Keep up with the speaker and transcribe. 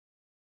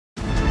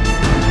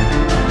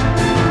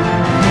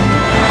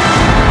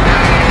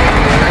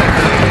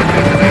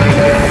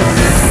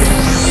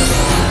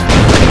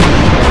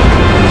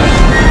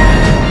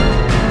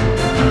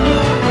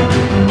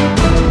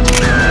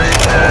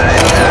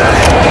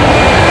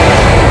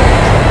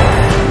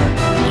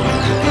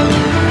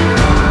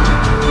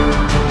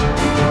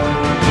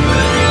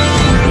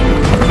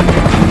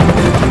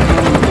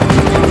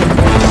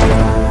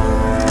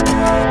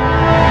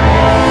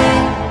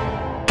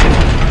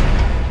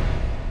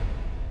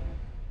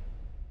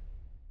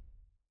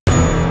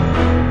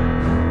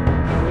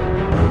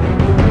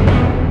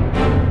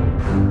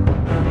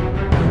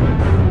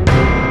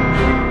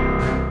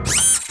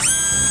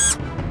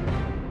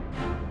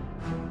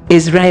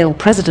Israel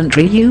President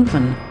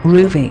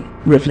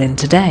Rivlin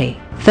today,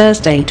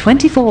 Thursday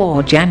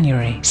 24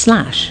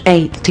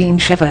 January/18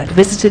 Shevard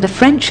visited a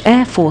French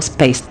Air Force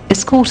base,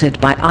 escorted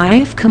by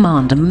IAF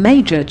Commander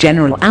Major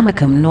General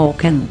Amicum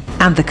Norkin,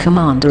 and the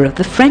commander of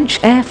the French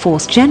Air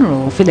Force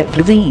General Philippe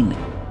Rivlin.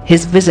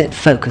 His visit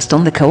focused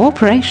on the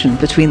cooperation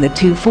between the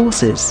two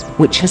forces,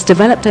 which has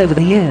developed over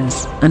the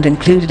years, and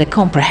included a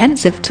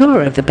comprehensive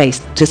tour of the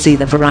base to see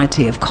the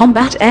variety of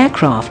combat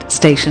aircraft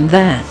stationed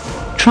there.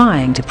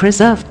 Trying to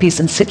preserve peace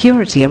and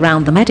security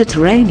around the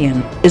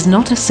Mediterranean is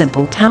not a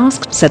simple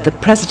task, said the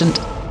president.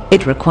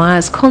 It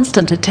requires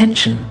constant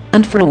attention,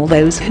 and for all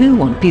those who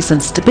want peace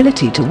and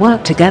stability to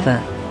work together.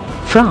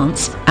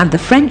 France, and the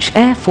French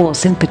Air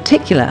Force in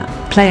particular,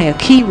 play a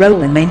key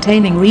role in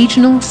maintaining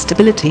regional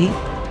stability.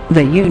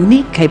 The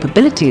unique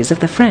capabilities of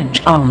the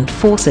French armed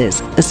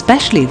forces,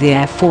 especially the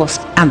Air Force,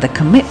 and the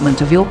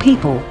commitment of your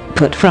people,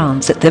 put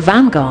France at the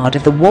vanguard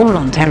of the war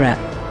on terror.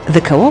 The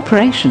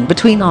cooperation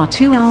between our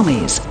two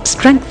armies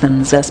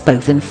strengthens us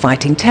both in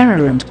fighting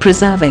terror and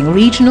preserving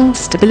regional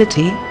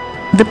stability.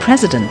 The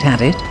president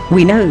added,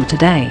 "We know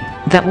today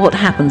that what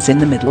happens in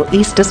the Middle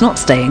East does not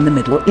stay in the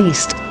Middle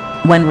East.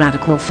 When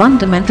radical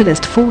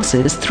fundamentalist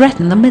forces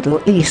threaten the Middle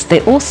East,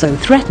 they also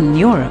threaten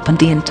Europe and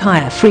the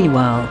entire free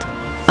world.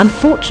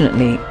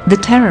 Unfortunately,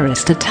 the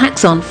terrorist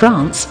attacks on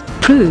France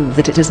prove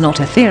that it is not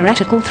a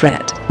theoretical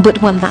threat,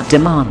 but one that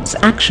demands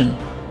action."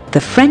 The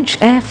French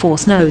Air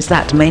Force knows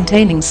that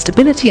maintaining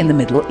stability in the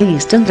Middle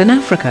East and in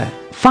Africa,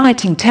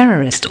 fighting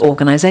terrorist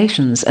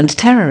organizations and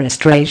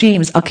terrorist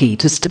regimes are key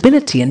to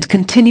stability and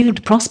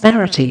continued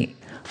prosperity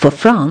for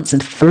France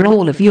and for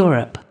all of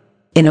Europe.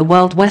 In a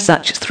world where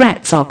such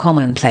threats are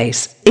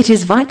commonplace, it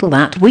is vital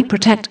that we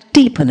protect,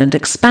 deepen and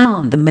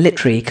expand the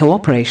military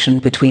cooperation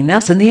between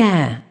us in the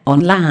air, on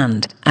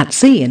land, at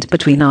sea and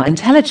between our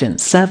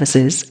intelligence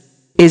services.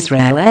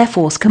 Israel Air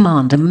Force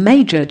Commander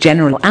Major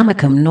General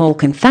Amicum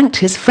Norkin thanked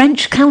his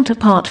French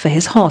counterpart for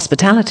his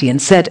hospitality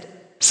and said,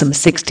 "Some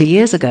 60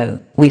 years ago,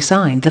 we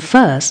signed the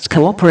first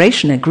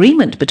cooperation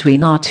agreement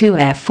between our two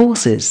air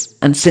forces,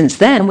 and since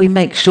then we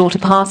make sure to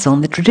pass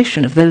on the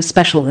tradition of those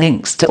special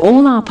links to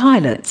all our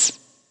pilots."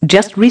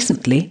 Just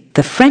recently,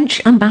 the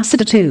French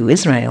ambassador to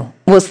Israel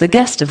was the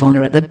guest of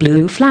honor at the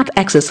Blue Flag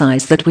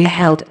exercise that we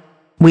held.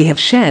 "We have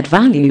shared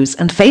values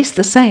and face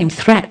the same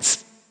threats.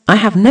 I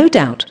have no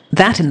doubt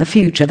that in the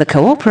future the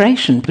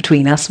cooperation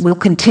between us will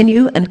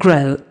continue and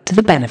grow to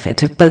the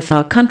benefit of both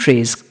our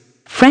countries,"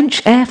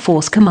 French Air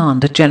Force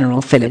Commander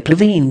General Philippe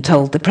Rivlin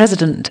told the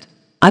president.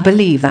 "I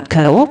believe that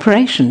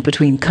cooperation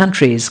between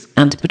countries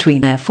and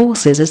between air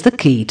forces is the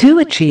key to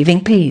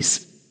achieving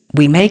peace.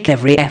 We make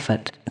every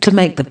effort to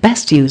make the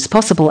best use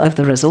possible of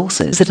the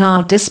resources at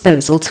our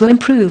disposal to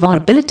improve our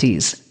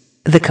abilities.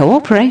 The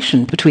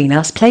cooperation between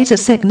us plays a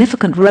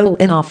significant role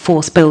in our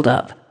force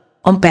build-up.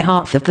 On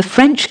behalf of the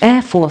French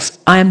Air Force,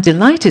 I am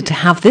delighted to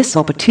have this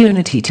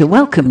opportunity to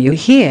welcome you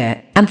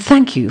here, and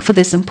thank you for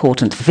this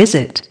important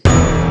visit."